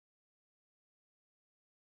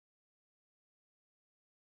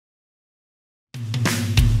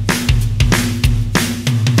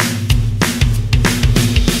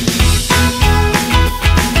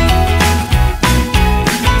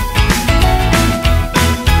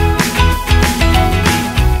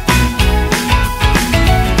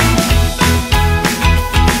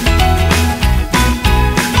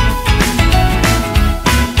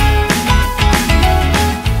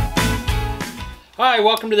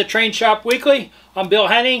to the Train Shop Weekly. I'm Bill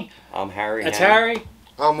Henning. I'm Harry. That's Harry.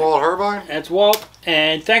 I'm Walt Herbine. That's Walt.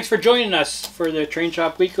 And thanks for joining us for the Train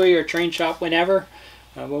Shop Weekly or Train Shop whenever,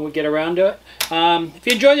 when we get around to it. If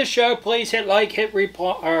you enjoy the show, please hit like, hit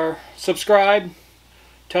reply, or subscribe.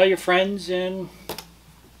 Tell your friends and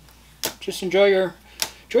just enjoy your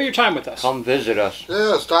time with us. Come visit us.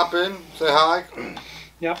 Yeah, stop in, say hi.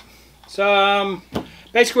 Yep. So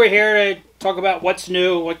basically we're here to talk about what's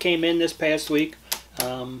new, what came in this past week,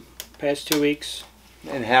 past 2 weeks.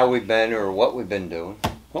 And how we've been or what we've been doing.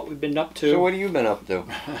 What we've been up to. So what have you been up to?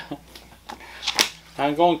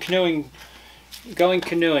 I'm going canoeing,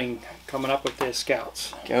 coming up with the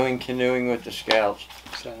scouts. Going canoeing with the scouts.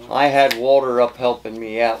 So I had Walter up helping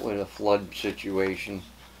me out with a flood situation.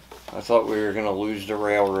 I thought we were going to lose the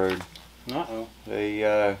railroad. Uh-oh.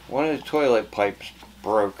 One of the toilet pipes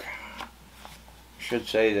broke. Should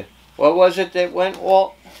say that. What was it that went,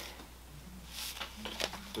 Walt?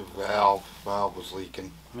 The valve was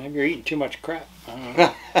leaking. Maybe you're eating too much crap. I don't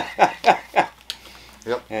know.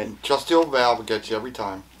 Yep. And just the old valve will get you every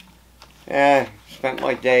time. Yeah, spent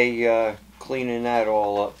my day cleaning that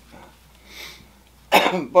all up.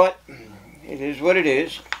 But it is what it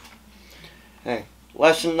is. Hey,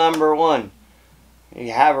 lesson number 1.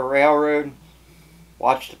 You have a railroad,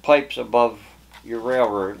 watch the pipes above your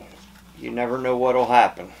railroad. You never know what'll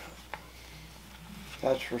happen.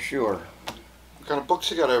 That's for sure. What kind of books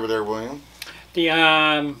you got over there, William?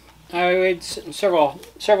 I read several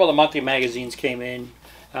of the monthly magazines came in.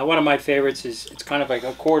 One of my favorites is, it's kind of like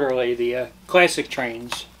a quarterly, the Classic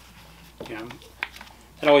Trains. You know,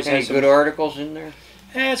 it always Any has some good articles in there?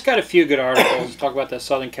 It's got a few good articles. Talk about the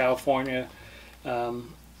Southern California,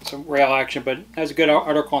 some rail action, but it has a good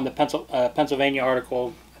article on the Pennsylvania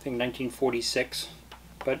article, I think 1946.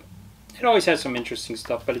 But it always has some interesting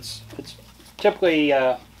stuff. But it's typically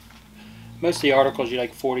most of the articles you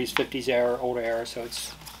like 40s, 50s era, older era. So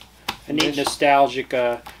it's a neat, nostalgic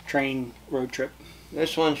train road trip.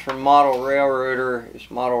 This one's from Model Railroader. It's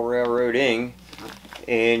Model Railroading,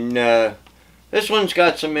 and this one's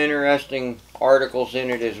got some interesting articles in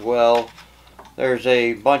it as well. There's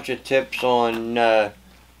a bunch of tips on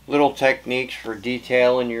little techniques for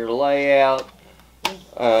detailing your layout.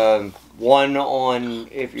 One on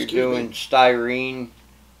if you're doing styrene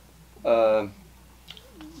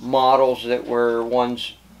models that were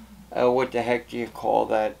ones, what the heck do you call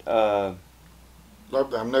that? I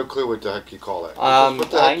have no clue what the heck you call that.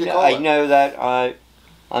 I know that.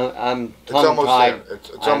 I'm tongue-tied.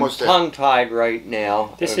 It's almost there. Tongue-tied right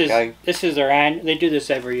now. This is their annual. They do this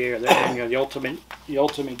every year. Their annual, the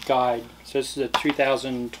ultimate guide. So this is a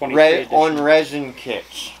 2023 edition. On resin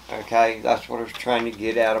kits. Okay, that's what I was trying to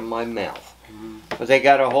get out of my mouth. But they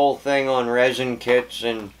got a whole thing on resin kits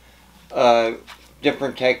and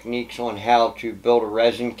different techniques on how to build a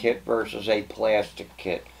resin kit versus a plastic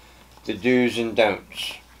kit. The do's and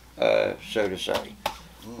don'ts, so to say.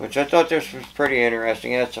 Which I thought this was pretty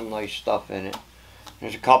interesting. It had some nice stuff in it.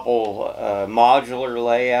 There's a couple modular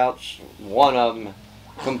layouts. One of them,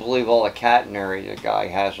 couldn't believe all the catenary the guy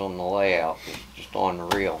has on the layout. It's just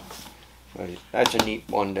unreal. But that's a neat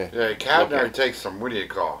one to Yeah, catenary takes some, what do you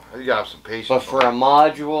call it? You got to have some patience. But for a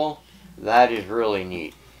module, that is really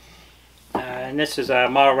neat. And this is a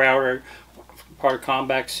Model Railroad, part of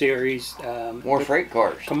Combat series. More freight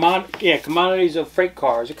cars. Commodities of freight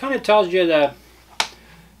cars. It kind of tells you the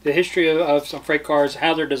history of some freight cars,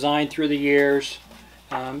 how they're designed through the years.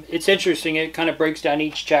 It's interesting. It kind of breaks down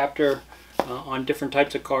each chapter on different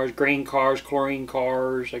types of cars. Grain cars, chlorine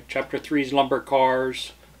cars, like chapter 3's lumber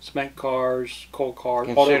cars, cement cars, coal cars,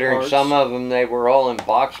 Considering auto some of them, they were all in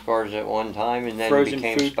box cars at one time and then frozen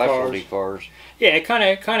became food specialty cars. Yeah, it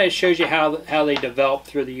kind of shows you how they developed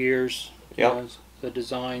through the years. Yep. You know, the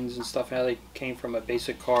designs and stuff, how they came from a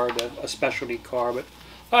basic car to a specialty car. But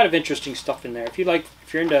a lot of interesting stuff in there. If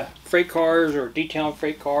you're into freight cars or detailing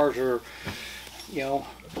freight cars, or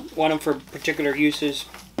want them for particular uses,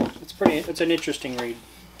 it's an interesting read.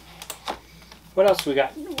 What else we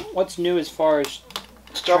got? What's new as far as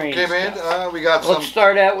stuff came in? We got some. Let's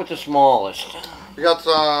start out with the smallest. We got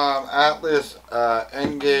some Atlas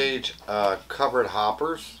N-gauge covered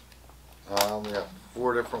hoppers. We got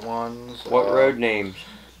 4 different ones. What road names?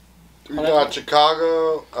 We got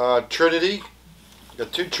Chicago, Trinity. We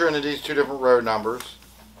got 2 Trinities, 2 different road numbers.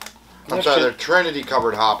 I'm sorry, they're Trinity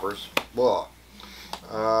covered hoppers. Blah.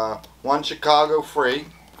 1 Chicago free.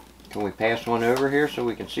 Can we pass one over here so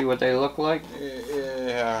we can see what they look like?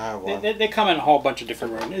 Yeah, I have one. They come in a whole bunch of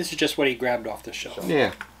different roads. This is just what he grabbed off the shelf.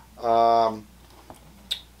 Yeah.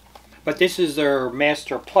 But this is their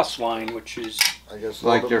Master Plus line, which is I guess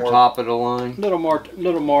like their top of the line. little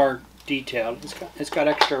more detailed. It's got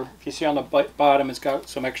extra. If you see on the bottom, it's got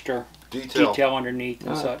some extra detail underneath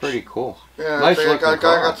and such. Pretty cool. Yeah, Nice I looking car.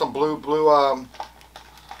 got some blue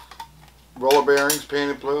roller bearings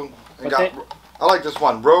painted blue. I like this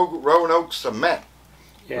one, Roanoke cement.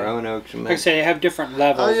 Yeah. Roanoke cement. Like I say, they have different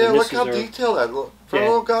levels. Oh yeah, and look how detailed that look. For a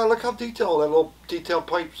little guy, look how detailed that little detailed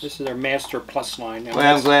pipes. This is their Master Plus line. Now,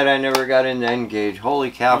 Well, I'm glad I never got into N-gauge. Holy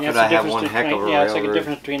cow, could I have one heck of a railroad. It's like a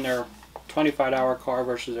difference between their $25 car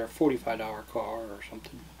versus their $45 car or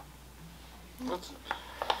something. But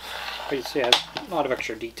you see, it has a lot of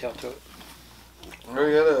extra detail to it. Oh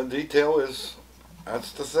yeah, the detail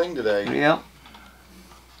that's the thing today. Yep.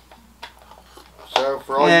 So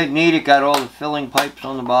for all neat. It got all the filling pipes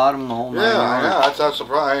on the bottom, the whole nine yards. Yeah, that's not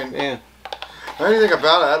surprising. Yeah. Anything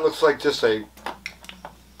about it, that looks like just a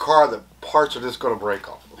car that parts are just going to break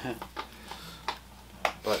off.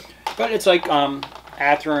 But it's like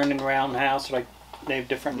Athearn and Roundhouse, like they have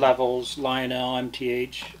different levels. Lionel,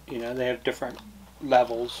 MTH, you know, they have different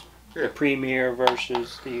levels. Yeah. The Premier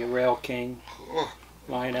versus the Rail King.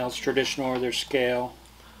 Lionel's traditional or their scale.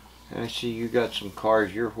 I see you got some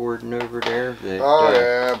cars you're hoarding over there that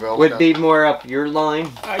yeah, would be more up your line.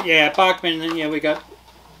 Yeah, Bachman. And they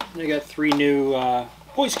got 3 new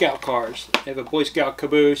Boy Scout cars. They have a Boy Scout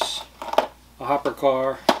caboose, a hopper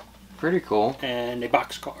car. Pretty cool. And a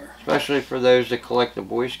box car. Especially for those that collect the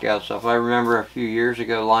Boy Scout stuff. I remember a few years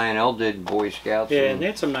ago Lionel did Boy Scouts. Yeah, and they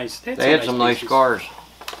had some nice. They had some nice cars.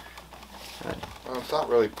 Well, it's not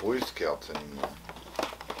really Boy Scouts anymore.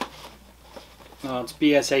 No, it's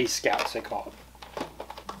BSA Scouts, they call it.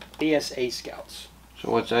 BSA Scouts. So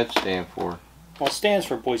what's that stand for? Well, it stands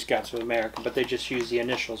for Boy Scouts of America, but they just use the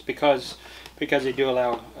initials because they do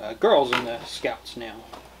allow girls in the Scouts now.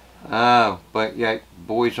 Oh, but yet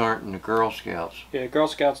boys aren't in the Girl Scouts. Yeah, Girl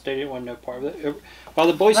Scouts, they didn't want no part of it. Well,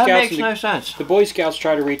 the Boy That Scouts... makes no sense. The Boy Scouts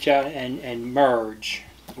try to reach out and merge,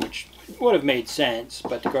 which would have made sense,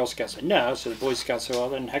 but the Girl Scouts said no, so the Boy Scouts said, well,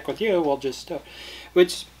 then heck with you, we'll just...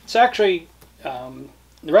 which, it's actually...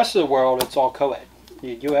 the rest of the world, it's all co-ed.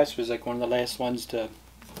 The U.S. was like one of the last ones to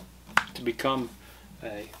become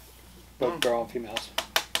both girl and females.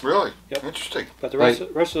 Really? Yep. Interesting. But the rest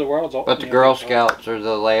of the world's all. But the Girl Scouts are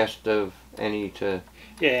the last of any to.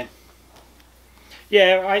 Yeah.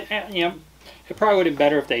 Yeah, it probably would have been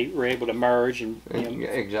better if they were able to merge and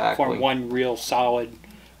exactly form one real solid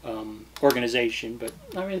organization. But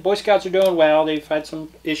I mean, the Boy Scouts are doing well. They've had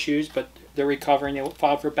some issues, but they're recovering. They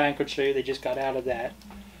filed for bankruptcy. They just got out of that.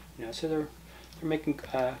 So they're making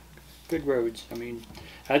good roads. I mean,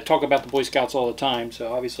 I talk about the Boy Scouts all the time,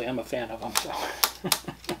 so obviously I'm a fan of them. So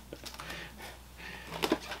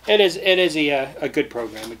it is a good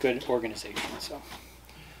program, a good organization. So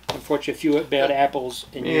unfortunately, a few bad apples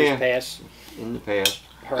in years past. In the past.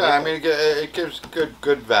 Yeah, I mean, it gives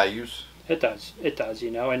good values. It does, and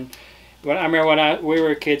I remember when we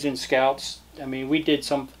were kids in Scouts. I mean, we had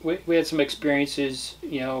some experiences.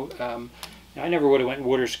 I never would have went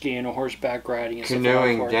water skiing or horseback riding and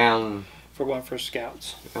canoeing stuff down for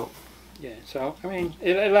Scouts. Yep. Yeah, so I mean,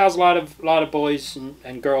 it allows a lot of boys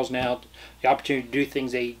and girls now the opportunity to do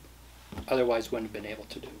things they otherwise wouldn't have been able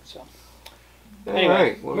to do. So anyway, all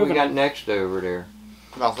right, what do we got next over there?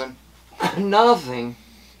 Nothing. Nothing.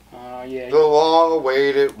 Yeah. The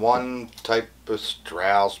long-awaited one type of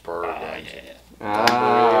Strasburg engine.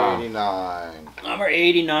 Number 89. Number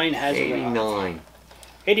 89 has 89. arrived.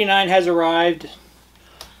 89 has arrived.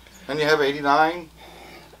 And you have 89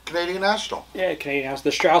 Canadian National. Yeah, Canadian National.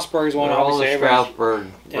 The Strasburg is one. All the Strasburg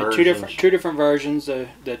versions. Two different versions. The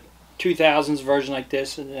 2000s version like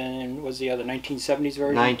this, and then was the other 1970s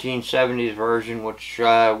version. 1970s version, which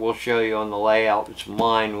we'll show you on the layout. It's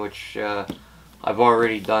mine, which I've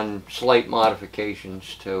already done slight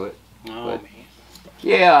modifications to it. Oh, but, man.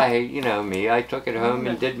 Yeah, you know me. I took it home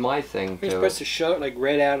and did my thing to it. You're supposed to show it like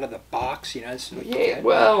right out of the box, Yeah,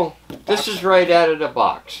 well, this is right out of the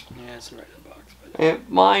box. Yeah, it's right out of the box. And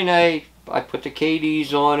mine, I put the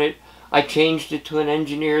KDs on it. I changed it to an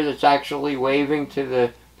engineer that's actually waving to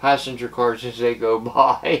the passenger cars as they go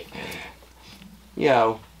by.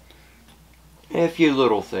 A few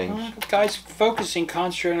little things. Well, the guy's focusing,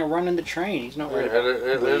 concentrating on running the train. He's not worried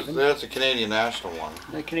about That's a Canadian National one.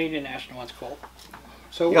 The Canadian National one's called.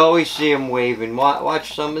 So you always see them waving.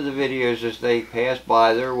 Watch some of the videos as they pass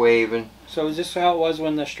by. They're waving. So is this how it was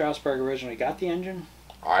when the Strasburg originally got the engine?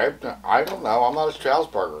 I don't know. I'm not a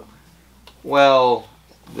Strasburger. Well,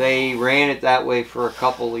 they ran it that way for a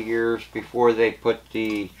couple of years before they put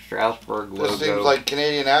the Strasburg logo. It seems like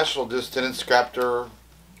Canadian National just didn't scrap their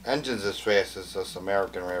engines as fast as us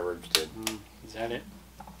American railroads did. Is that it?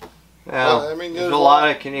 Well, I mean, there's a lot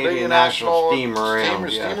of Canadian National steam around.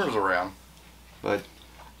 Steamers around. But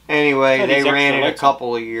anyway, they ran it a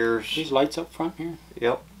couple of years. These lights up front here?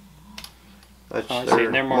 Yep. That's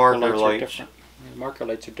their marker lights. Are different. The marker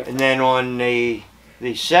lights are different. And then on the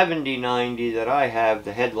 7090 that I have,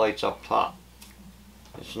 the headlights up top.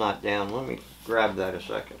 It's not down. Let me grab that a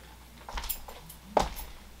second.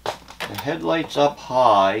 The headlights up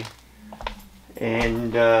high,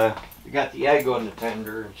 and you got the egg on the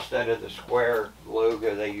tender instead of the square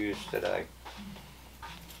logo they use today.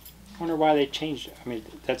 I wonder why they changed it. I mean,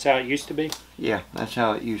 that's how it used to be? Yeah, that's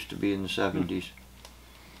how it used to be in the 70s.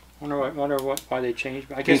 Wonder why they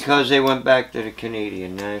changed. I guess because they went back to the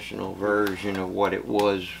Canadian National version of what it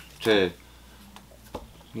was to,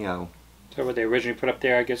 you know. So what they originally put up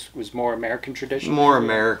there, I guess, was more American traditional? More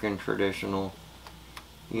American traditional.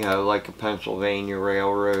 You know, like the Pennsylvania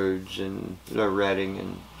railroads and the Reading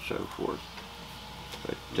and so forth.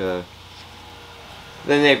 But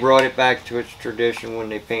then they brought it back to its tradition when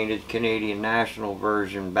they painted Canadian National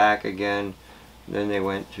version back again. Then they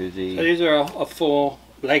went to the... So these are a full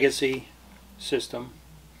legacy system.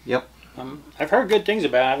 Yep. I've heard good things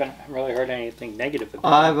about it. I haven't really heard anything negative about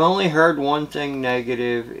it. I've only heard one thing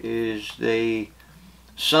negative is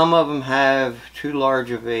some of them have too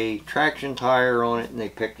large of a traction tire on it, and they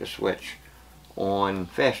picked a switch on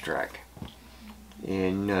Fast Track.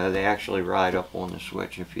 And they actually ride up on the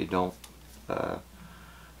switch if you don't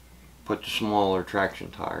put the smaller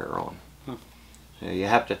traction tire on. So you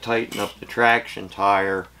have to tighten up the traction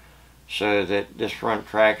tire so that this front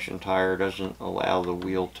traction tire doesn't allow the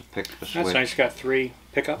wheel to pick the switch. That's nice. It's got 3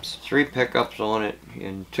 pickups. 3 pickups on it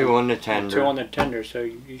and 2 on the tender. 2 on the tender, so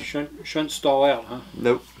you shouldn't stall out, huh?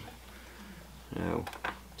 Nope. No.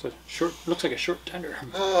 It's a short. Looks like a short tender.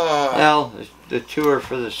 Well, the 2 are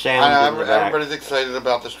for the sound. Everybody's excited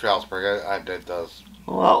about the Strasburg. It does.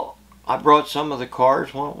 Well, I brought some of the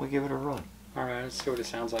cars. Why don't we give it a run? All right, let's see what it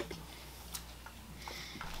sounds like.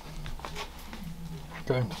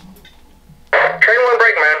 Okay. Train 1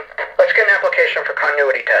 brakeman, let's get an application for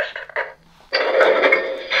continuity test.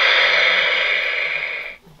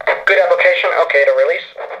 Good application, okay to release.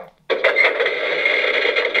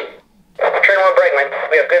 Train 1 brakeman,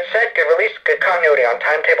 we have good set, good release, good continuity on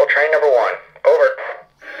timetable train number 1. Over.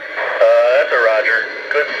 That's a roger.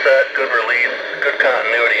 Good set, good release, good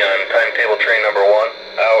continuity on timetable train number 1.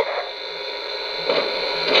 Out.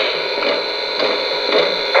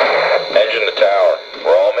 Engine to tower.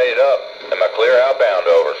 We're all made up. Am I clear outbound?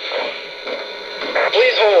 Over.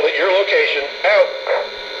 Please hold at your location. Out.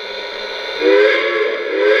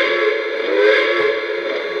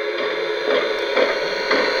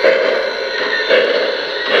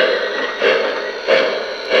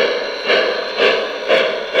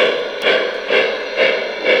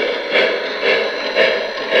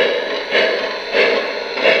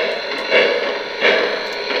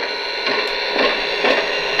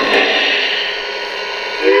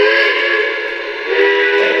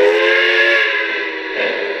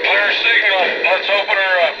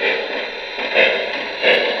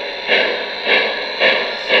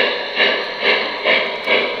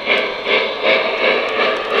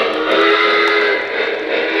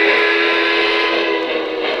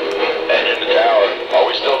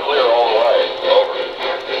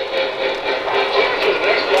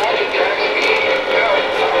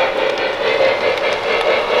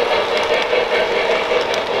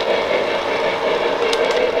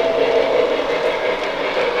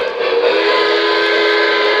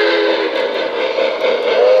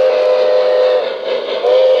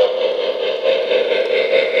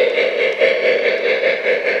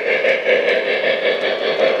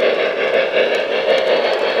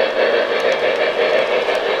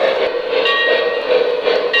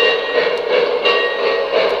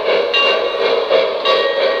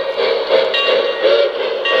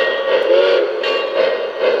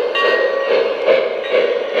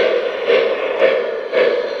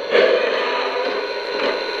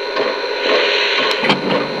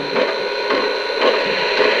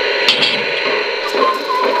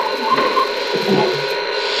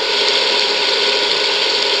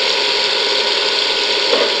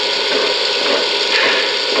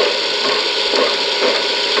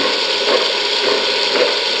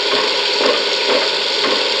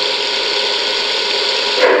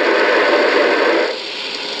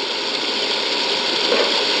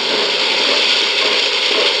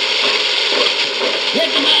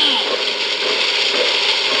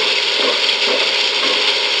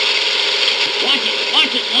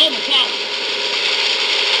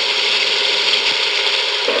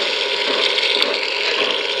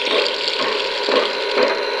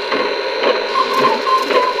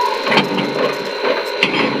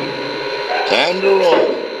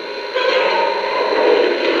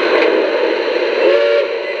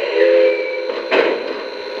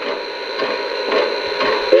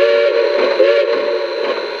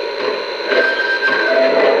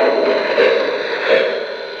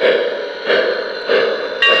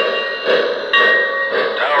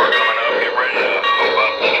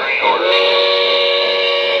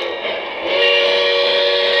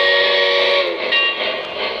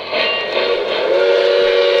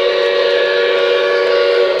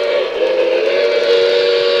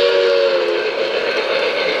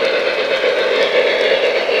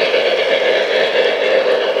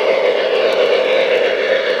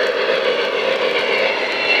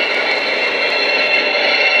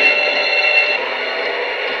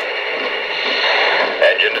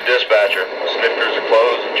 Engine to dispatcher. Snifters are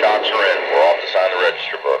closed and chocks are in. We're off to sign the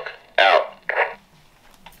register book. Out.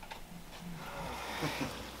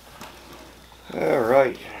 All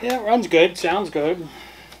right. Yeah, it runs good. Sounds good.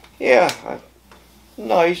 Yeah,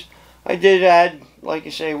 nice. I did add, like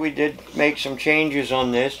you say, we did make some changes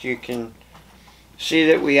on this. You can see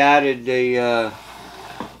that we added the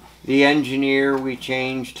engineer. We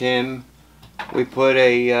changed him. We put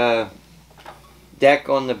a deck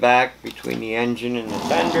on the back between the engine and the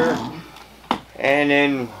fender, and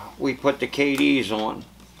then we put the KDs on.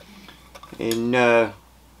 And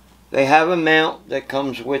they have a mount that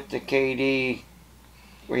comes with the KD,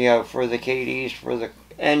 for the KDs for the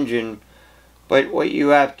engine. But what you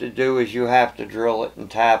have to do is you have to drill it and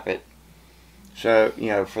tap it. So,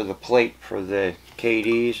 for the plate for the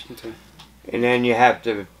KDs. Okay. And then you have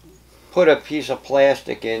to put a piece of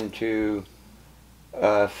plastic in to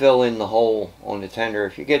fill in the hole on the tender.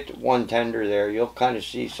 If you get one tender there, you'll kind of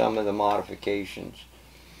see some of the modifications.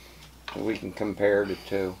 So we can compare the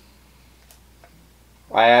two.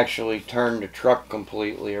 I actually turned the truck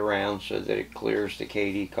completely around so that it clears the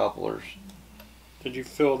KD couplers. Did you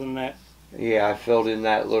fill in that Yeah, I filled in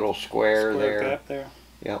that little square there. gap there?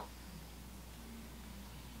 Yep.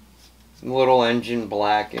 Little engine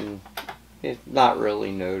black, and it's not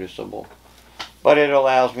really noticeable. But it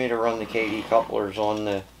allows me to run the KD couplers on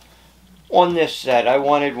this set. I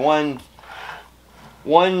wanted one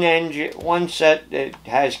set that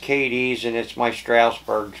has KDs, and it's my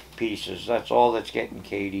Strasburg pieces. That's all that's getting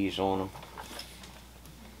KDs on them.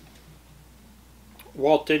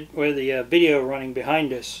 Walt did with the video running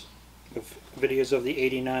behind us, with videos of the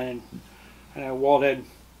 *89. Walt had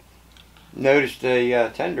Notice the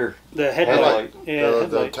tender. the headlight. Yeah,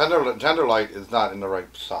 The headlight. tender light is not in the right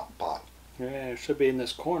spot. Yeah, it should be in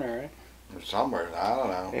this corner, right? Or somewhere. I don't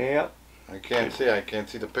know. Yep. I can't see. I can't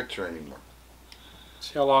see the picture anymore.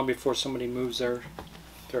 See how long before somebody moves their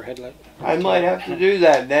headlight. I might have to do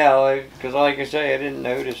that now, because like I say, I didn't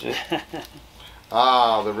notice it.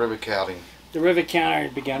 Ah, the rivet counting. The rivet counter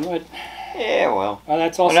began with. Yeah, well. Oh,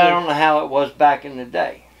 that's also. But I don't know how it was back in the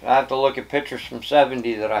day. I have to look at pictures from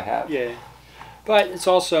 '70 that I have. Yeah, but it's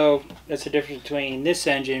also that's the difference between this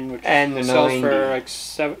engine, which And the sells 90. for like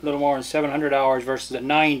little more than $700 versus a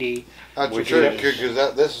 90. That's Which true, is-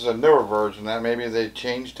 because this is a newer version. That maybe they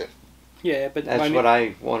changed it. Yeah, but That's what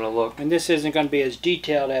I want to look. and this isn't going to be as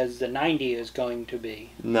detailed as the 90 is going to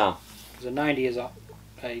be. No. Because the 90 is a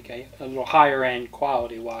little higher end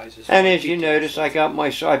quality wise. And as you notice,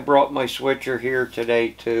 I brought my switcher here today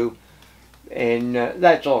too, and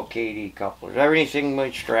that's all KD couplers. Everything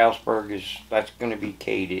like Strasburg that's going to be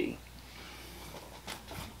KD.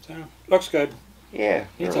 So looks good. Yeah,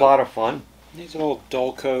 they're It's a lot of fun. Needs a little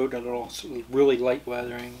dull coat, a little really light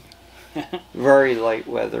weathering. Very light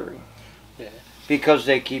weathering. Yeah. Because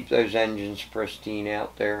they keep those engines pristine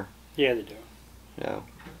out there. Yeah, they do. So,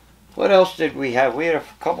 what else did we have? We had a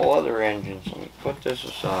couple other engines. Let me put this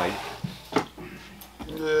aside.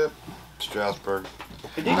 Yeah, Strasburg.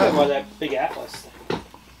 I did go by that big Atlas thing.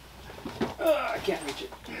 I can't reach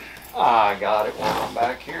it. Ah, I got it when I'm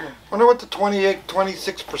back here. Wonder what the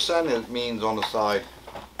 26% means on the side.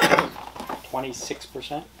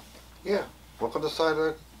 26%. Yeah, look on the side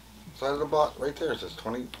of the bot right there. It says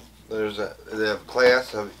 20. They have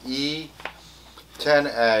class of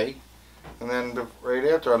E10A, and then right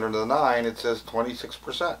after under the 9 it says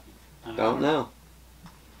 26%. Don't know.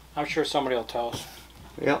 I'm sure somebody will tell us.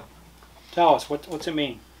 Yep. Tell us what's it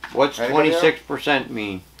mean? What's Anybody 26%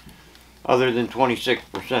 mean? Other than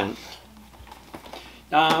 26%.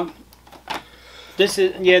 This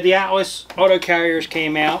is the Atlas auto carriers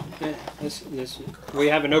came out. This we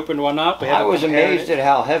haven't opened one up. I was amazed at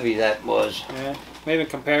how heavy that was. Yeah, we haven't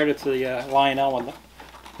compared it to the Lionel one.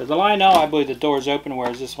 The Lionel, I believe the door's open,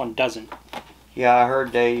 whereas this one doesn't. Yeah, I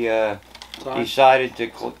heard they So decided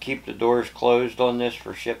to keep the doors closed on this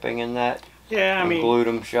for shipping and that. yeah, I and mean, glued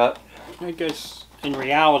them shut. I guess in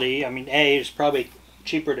reality, I mean, it's probably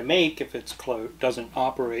cheaper to make if it's closed, doesn't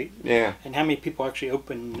operate. Yeah. And how many people actually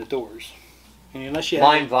open the doors? And unless you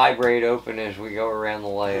Mine vibrate open as we go around the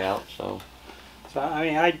layout, so. So I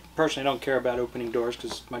mean, I personally don't care about opening doors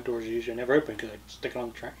because my doors are usually never open because I stick it on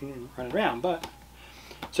the track and run it around. But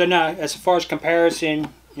so now, as far as comparison,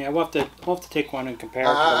 we'll have to take one and compare. It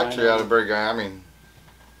to the Actually, Lionel. out of big guy. I mean,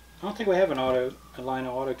 I don't think we have a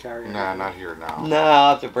Lionel auto carrier. nah, not here now. No, I'll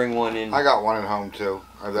have to bring one in. I got one at home too.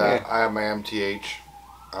 I Yeah. have my MTH.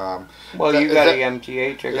 Well, you is got that- a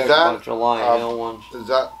MTH. I is got that, a bunch of Lionel ones. Is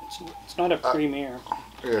that? It's not a premier.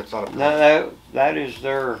 Yeah, it's not a. No, that is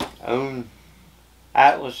their own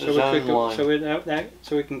Atlas's So own line.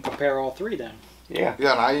 we can compare all three then. Yeah.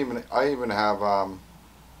 Yeah, and I even have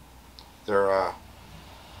They're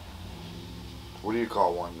what do you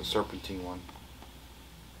call one? The serpentine one.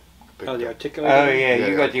 Oh, the articulated. Oh yeah, Yeah,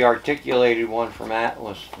 you got the articulated one from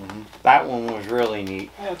Atlas. That one was really neat.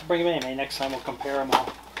 I have to bring them in. Maybe next time we'll compare them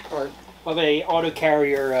all. All right. We'll have a auto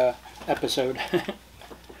carrier episode.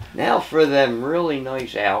 Now for them really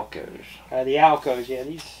nice Alcos. The Alcos, yeah,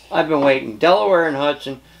 these. I've been waiting. Delaware and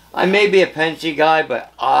Hudson. I may be a Pensy guy,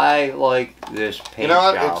 but I like this paint You know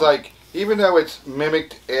what? job. It's like, even though it's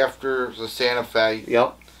mimicked after the Santa Fe,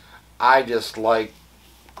 Yep. I just like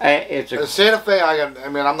It's the a Santa Fe. I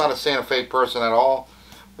mean, I'm not a Santa Fe person at all,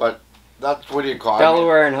 but that's what do you call it?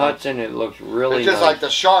 Delaware and Hudson. It looks really It's just nice. like the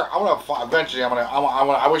shark. Eventually.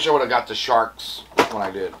 I wish I would have got the sharks when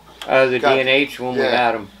I did. Oh, the got- D&H one yeah. we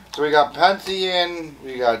got them. So we got Pensy in,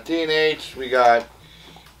 we got D&H, we got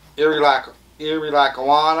Erie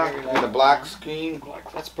Lackawanna in the black screen.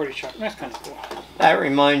 Black. That's pretty sharp. That's kind of cool. That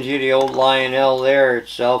reminds you of the old Lionel there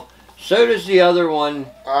itself. So does the other one.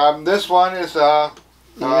 This one is The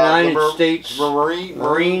United States Marine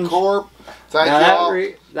Marines. Corps. Thank Now you that all.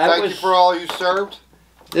 that Thank was you for all you served.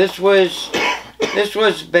 this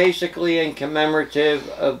was basically in commemorative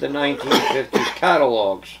of the 1950s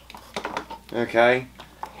catalogs. Okay,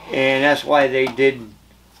 and that's why they did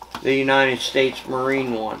the United States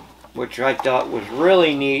Marine one, which I thought was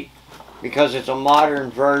really neat because it's a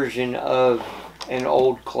modern version of an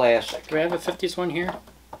old classic. Do we have a 50s one here?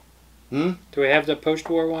 Hmm? Do we have the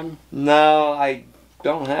post-war one? No, I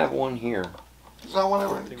don't have one here. Is that one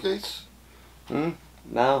ever in the case?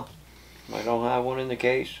 No, I don't have one in the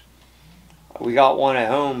case. We got one at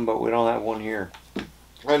home, but we don't have one here.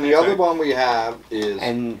 And the other one we have is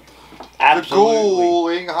And the absolutely,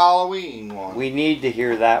 Ghouling Halloween one. we need to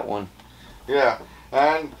hear that one. Yeah,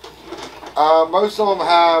 and most of them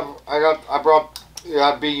have. I brought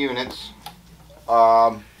B units.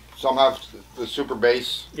 Some have the super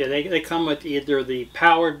base. Yeah, they come with either the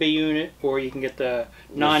powered B unit or you can get the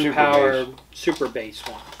super non-powered super base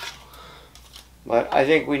one. But I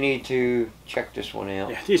think we need to check this one out.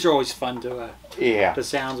 Yeah, these are always fun to. Yeah. The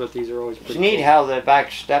sounds of these are always It's pretty neat cool. how the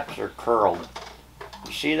back steps are curled.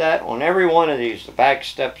 You see that? On every one of these, the back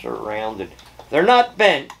steps are rounded. They're not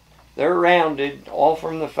bent. They're rounded, all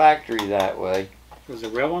from the factory that way. Is a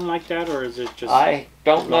real one like that, or is it just? I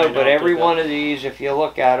don't know, Lionel but every did that. one of these, if you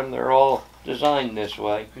look at them, they're all designed this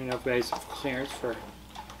way. I don't know if they have clearance for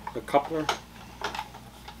a coupler.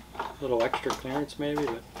 A little extra clearance, maybe.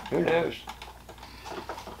 But Who knows?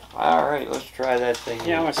 All right, let's try that thing.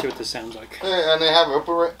 yeah, I out. want to see what this sounds like. And they have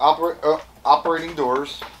operating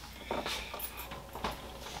doors.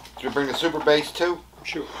 Did you bring the super base too?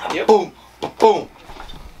 Sure. Boom, boom.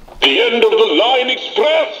 The end of the Line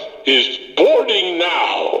Express is boarding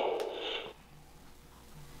now.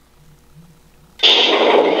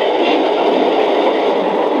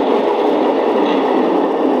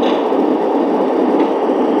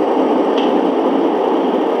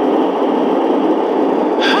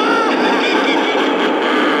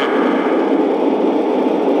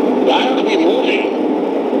 Why aren't we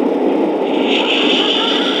moving?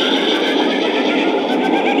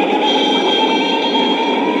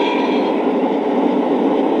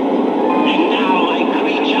 And now I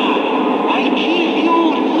create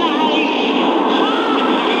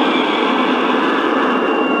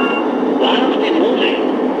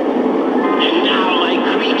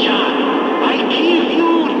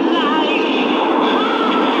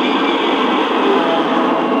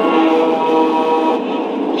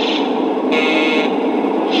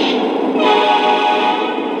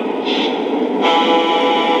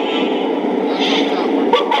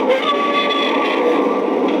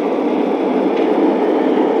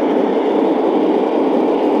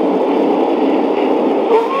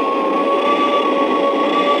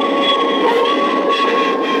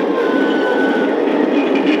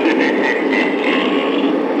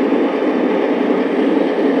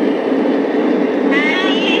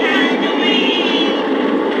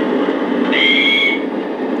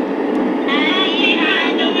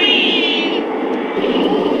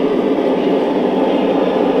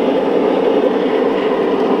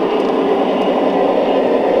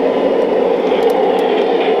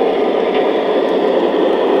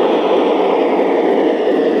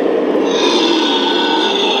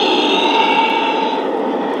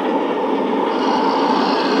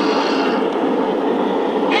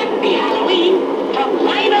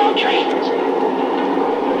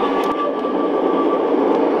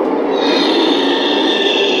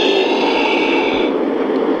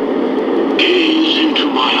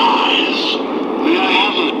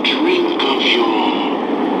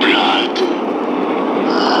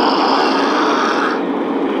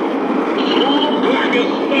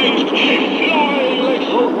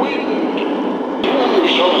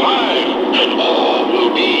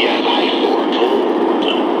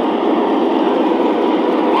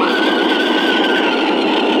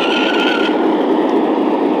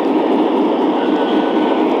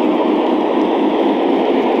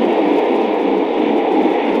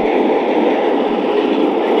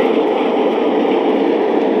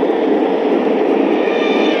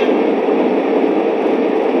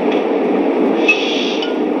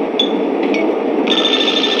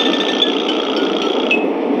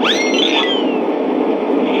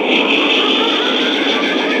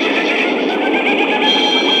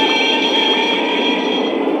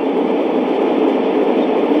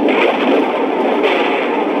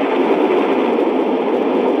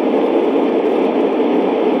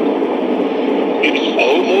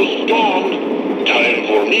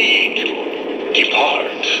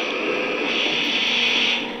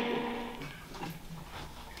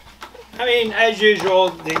I mean, as usual,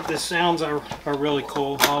 the sounds are really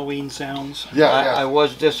cool. Halloween sounds. Yeah, I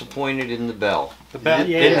was disappointed in the bell. The bell,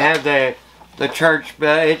 yeah. Didn't have the church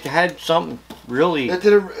bell. It had something really.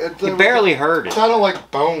 You barely heard it. It sounded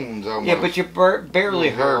like bones almost. Yeah, but you barely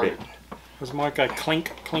heard it. It was more like a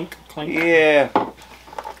clink, clink, clink. Yeah.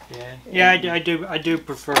 Yeah. I do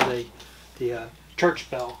prefer the church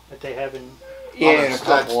bell that they have in. Yeah,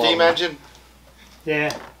 that steam engine. Yeah,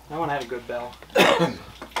 that one had a good bell.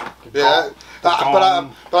 Yeah, but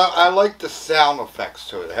I like the sound effects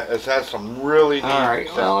to it. It has some really neat. All right,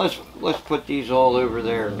 well let's put these all over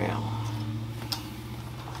there now.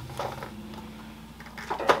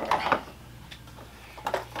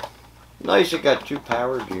 Nice, it got 2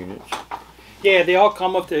 powered units. Yeah, they all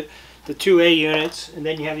come with the 2A units, and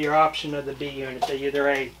then you have your option of the B unit. They're either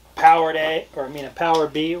a powered A, or a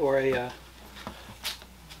powered B, or a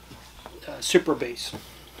super base.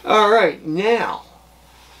 All right, now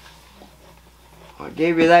I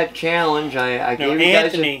gave you that challenge. I gave you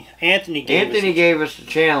guys Anthony gave us the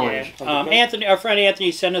challenge. Yeah. Anthony, our friend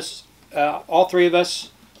Anthony, sent us all 3 of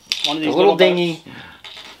us one of these little dinghy, boats.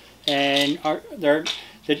 And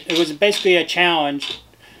it was basically a challenge.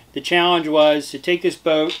 The challenge was to take this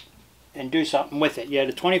boat and do something with it. You had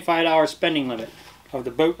a $25 spending limit of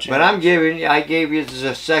the boat challenge. But I gave you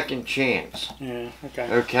the second chance. Yeah.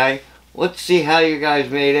 Okay. Okay. Let's see how you guys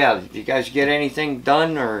made out. Did you guys get anything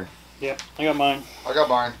done, or? Yep, I got mine. I got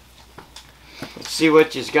mine. Let's see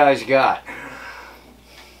what you guys got.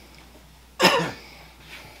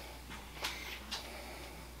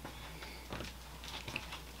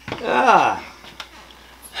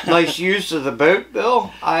 Nice use of the boat,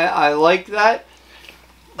 Bill. I like that.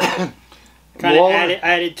 Kind of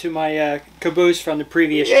added to my caboose from the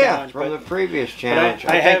previous challenge. From the previous challenge.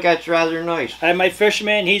 I think that's rather nice. I have my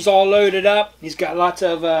fisherman. He's all loaded up. He's got lots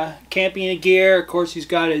of camping gear. Of course, he's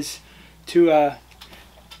got his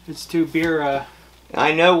two beer.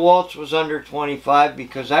 I know Walt's was under 25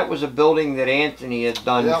 because that was a building that Anthony had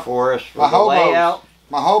done for us for my the layout.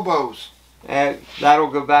 My hobos.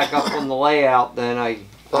 That'll go back up on the layout then.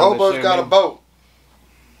 The hobo's got a boat.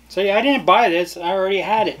 So yeah, I didn't buy this. I already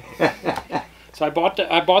had it. So I bought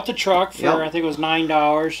the truck for I think it was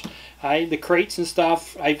 $9. The crates and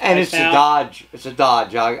stuff. It's a Dodge. It's a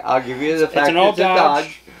Dodge. I'll give you the fact it's an old it's a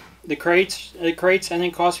Dodge. The crates I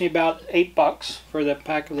think cost me about $8 for the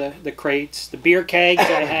pack of the crates. The beer kegs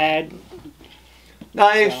I had.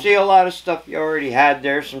 Now you see a lot of stuff you already had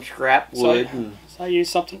there. Some scrap wood. So I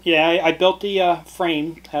used something. Yeah, I built the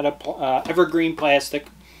frame. Had a evergreen plastic.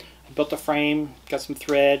 I built the frame. Got some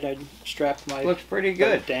thread. I strapped my. Looks pretty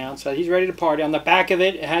good down. So he's ready to party. On the back of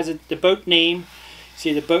it, it has the boat name.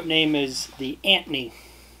 See, the boat name is the Anthony.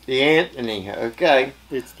 The Anthony. Okay.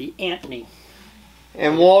 It's the Anthony.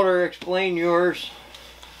 And Walter, explain yours.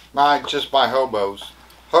 Mine, just my hobos.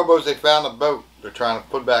 Hobos, they found a boat. They're trying to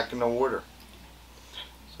put back in the water.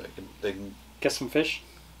 So they can get some fish.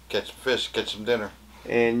 Catch some fish, get some dinner.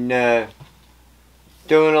 And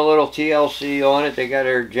doing a little TLC on it. They got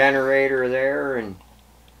their generator there and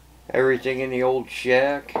everything in the old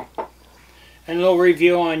shack. And a little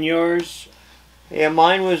review on yours. Yeah,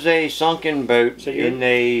 mine was a sunken boat in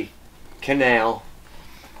a canal.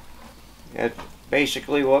 That's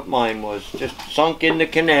basically what mine was. Just sunk in the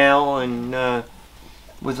canal and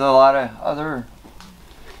with a lot of other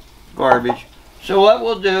garbage. So what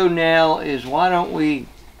we'll do now is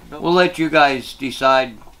we'll let you guys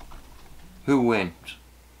decide who wins.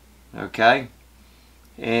 Okay?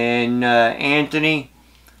 And Anthony,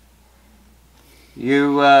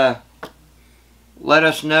 you let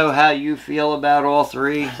us know how you feel about all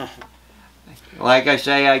 3. Like I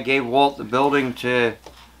say, I gave Walt the building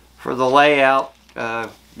for the layout,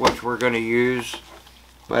 which we're going to use,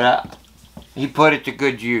 but he put it to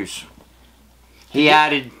good use. He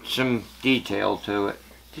added some detail to it.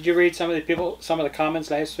 Did you read some of the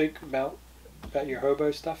comments last week about your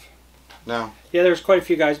hobo stuff? No. Yeah, there was quite a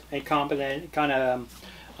few guys made comment and kind of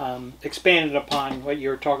expanded upon what you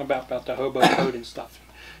were talking about the hobo code and stuff.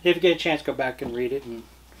 If you get a chance, go back and read it, and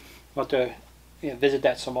we'll have to visit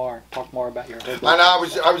that some more, talk more about your hobo. I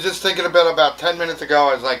know. I was just thinking about 10 minutes ago.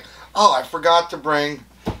 I was like, oh, I forgot to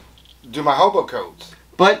do my hobo codes.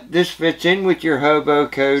 But this fits in with your hobo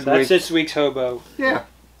code. So that's this week's hobo. Yeah.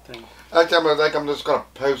 Thing. I'm just gonna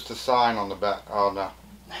post a sign on the back. Oh no,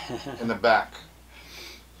 in the back.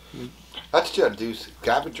 That's what you do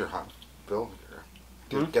scavenger hunt, Bill.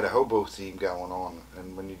 Get a hobo theme going on,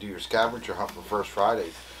 and when you do your scavenger hunt for First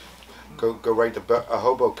Friday, go write a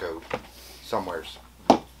hobo code somewheres.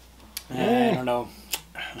 I don't know.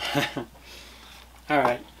 All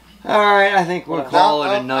right. All right, I think we'll call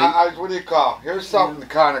it a night. What do you call? Here's something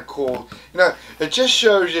kind of cool. You know, it just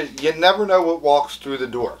shows you never know what walks through the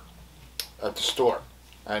door at the store,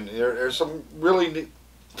 and there's some really neat.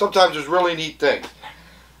 Sometimes there's really neat things.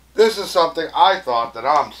 This is something I thought that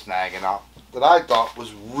I'm snagging up that I thought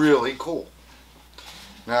was really cool.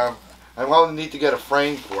 Now, I will need to get a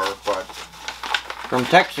frame for it, but From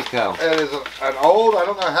Texaco. it is an old. I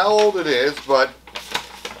don't know how old it is, but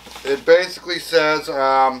it basically says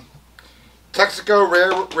Texaco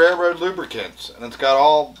Railroad Lubricants, and it's got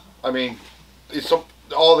all. I mean, it's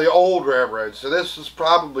all the old railroads. So this is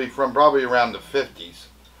probably from around the 50s.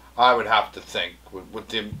 I would have to think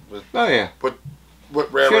with Oh yeah.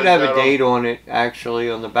 What railroad Should have a date on it, actually,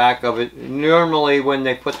 on the back of it. Normally, when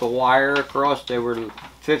they put the wire across, they were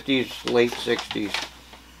 50s, late 60s.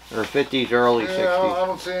 Or 50s, early 60s. I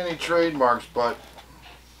don't see any trademarks, but...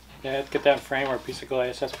 Yeah, let's get that frame or a piece of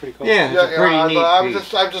glass. That's pretty cool. Yeah, it's a pretty neat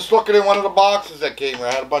piece. I'm just looking at one of the boxes that came here.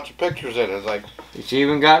 I had a bunch of pictures in it. It's like... It's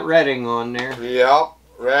even got Reading on there. Yep,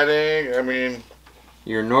 Reading, I mean...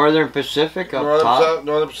 Your Northern Pacific up top.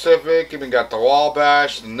 Northern Pacific, even got the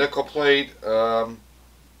Wabash, the nickel plate. No,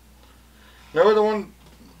 the one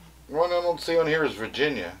I don't see on here is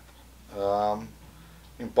Virginia.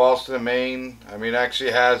 In Boston and Maine. I mean,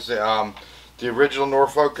 actually has the original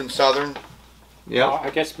Norfolk and Southern. Yeah. I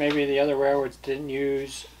guess maybe the other railroads didn't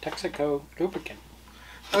use Texaco lubricant.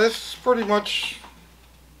 This is pretty much.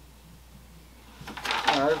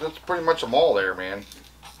 That's pretty much them all there, man.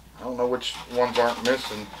 I don't know which ones aren't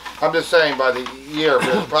missing. I'm just saying by the year,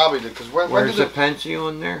 but it's probably because Where's the Pensy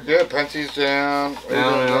on there? Yeah, Pensy's down.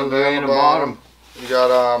 Down the bottom. You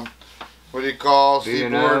got what do you call B&O.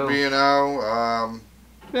 Seaboard B&O?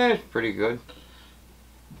 Yeah, it's pretty good.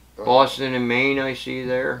 Boston and Maine, I see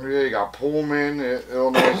there. Yeah, you got Pullman,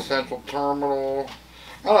 Illinois Central Terminal.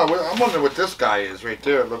 I don't know. I'm wondering what this guy is right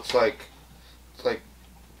there. It looks like it's like.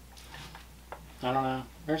 I don't know.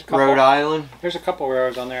 There's a couple. Rhode Island. There's a couple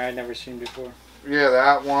railroads on there I'd never seen before. Yeah,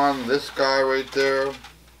 that one. This guy right there.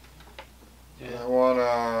 Yeah. That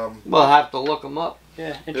one. We'll have to look them up.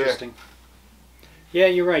 Yeah, interesting. Yeah,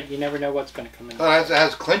 you're right. You never know what's going to come in. Oh, it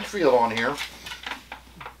has Clinchfield on here.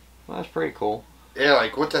 Well, that's pretty cool. Yeah,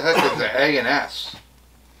 like what the heck is the A and S?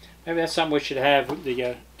 Maybe that's something we should have.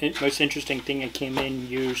 The most interesting thing that came in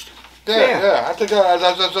used. Yeah. I think I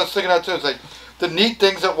was just thinking that too. It's like the neat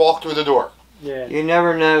things that walk through the door. Yeah. You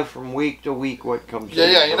never know from week to week what comes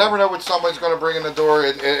in. Yeah. You never know what somebody's going to bring in the door.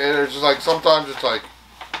 It's just like sometimes it's like,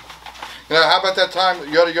 you know, how about that time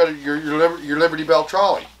you got to go to your Liberty Bell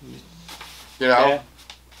trolley? You know. Yeah.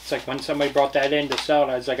 It's like when somebody brought that in to sell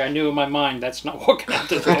it, I was like, I knew in my mind that's not walking out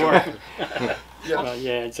the door.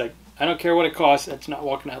 Yeah, it's like I don't care what it costs, it's not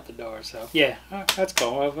walking out the door. So yeah, that's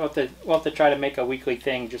cool. We'll have to try to make a weekly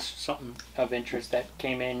thing, just something of interest that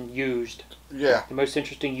came in used. Yeah. The most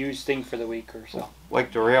interesting used thing for the week or so.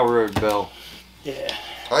 Like the railroad bell. Yeah.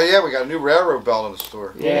 Oh yeah, we got a new railroad bell in the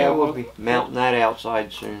store. Yeah, we'll be mounting that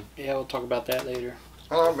outside soon. Yeah, we'll talk about that later.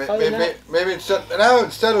 Maybe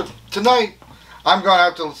instead of tonight, I'm gonna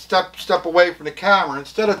have to step away from the camera.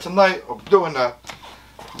 Instead of tonight of doing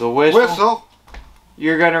the whistle.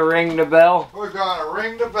 You're gonna ring the bell. We're gonna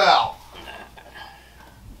ring the bell.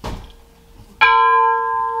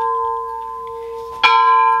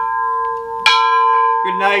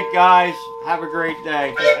 Good night, guys. Have a great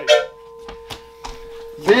day.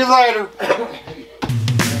 See you later.